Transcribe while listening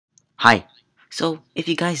Hi. So, if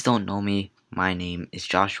you guys don't know me, my name is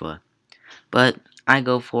Joshua, but I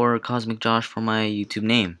go for Cosmic Josh for my YouTube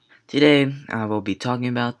name. Today, I will be talking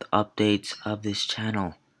about the updates of this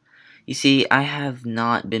channel. You see, I have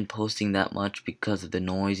not been posting that much because of the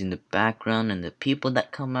noise in the background and the people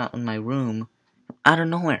that come out in my room out of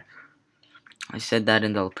nowhere. I said that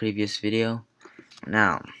in the previous video.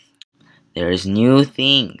 Now, there's new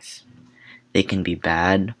things. They can be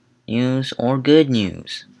bad news or good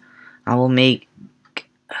news. I will make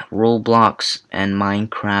Roblox and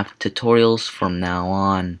Minecraft tutorials from now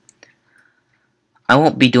on. I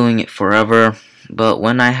won't be doing it forever, but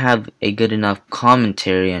when I have a good enough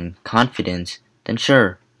commentary and confidence, then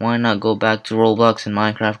sure, why not go back to Roblox and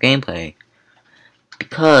Minecraft gameplay?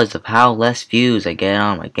 Because of how less views I get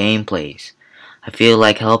on my gameplays, I feel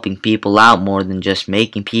like helping people out more than just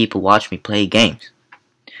making people watch me play games.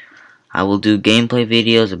 I will do gameplay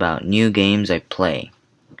videos about new games I play.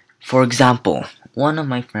 For example, one of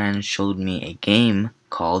my friends showed me a game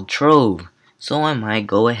called Trove, so I might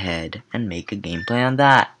go ahead and make a gameplay on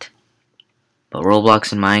that. But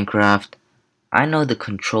Roblox and Minecraft, I know the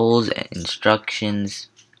controls and instructions,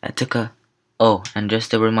 etc. Oh, and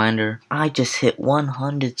just a reminder, I just hit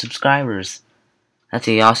 100 subscribers. That's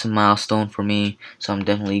a awesome milestone for me, so I'm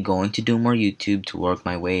definitely going to do more YouTube to work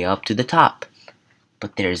my way up to the top.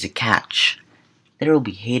 But there's a catch. There will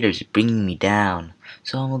be haters bringing me down,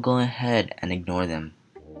 so I'm gonna go ahead and ignore them.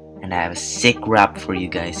 And I have a sick rap for you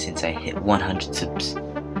guys since I hit 100 subs.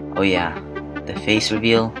 Oh yeah, the face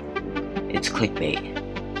reveal, it's clickbait.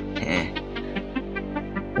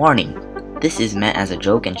 Warning, this is meant as a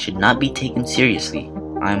joke and should not be taken seriously.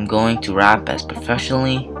 I'm going to rap as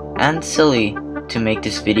professionally and silly to make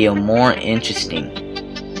this video more interesting.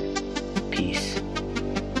 Peace.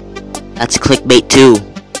 That's clickbait too.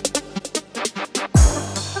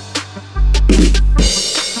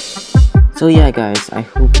 So yeah guys, I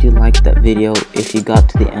hope you liked that video. If you got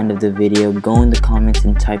to the end of the video, go in the comments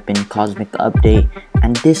and type in Cosmic Update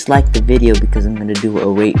and dislike the video because I'm going to do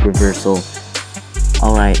a rate reversal.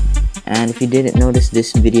 Alright, and if you didn't notice,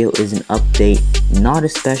 this video is an update, not a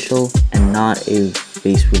special and not a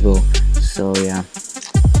face reveal. So yeah,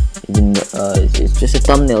 it's just a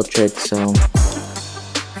thumbnail trick, so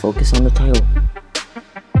focus on the title.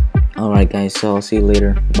 Alright guys, so I'll see you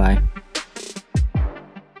later. Bye.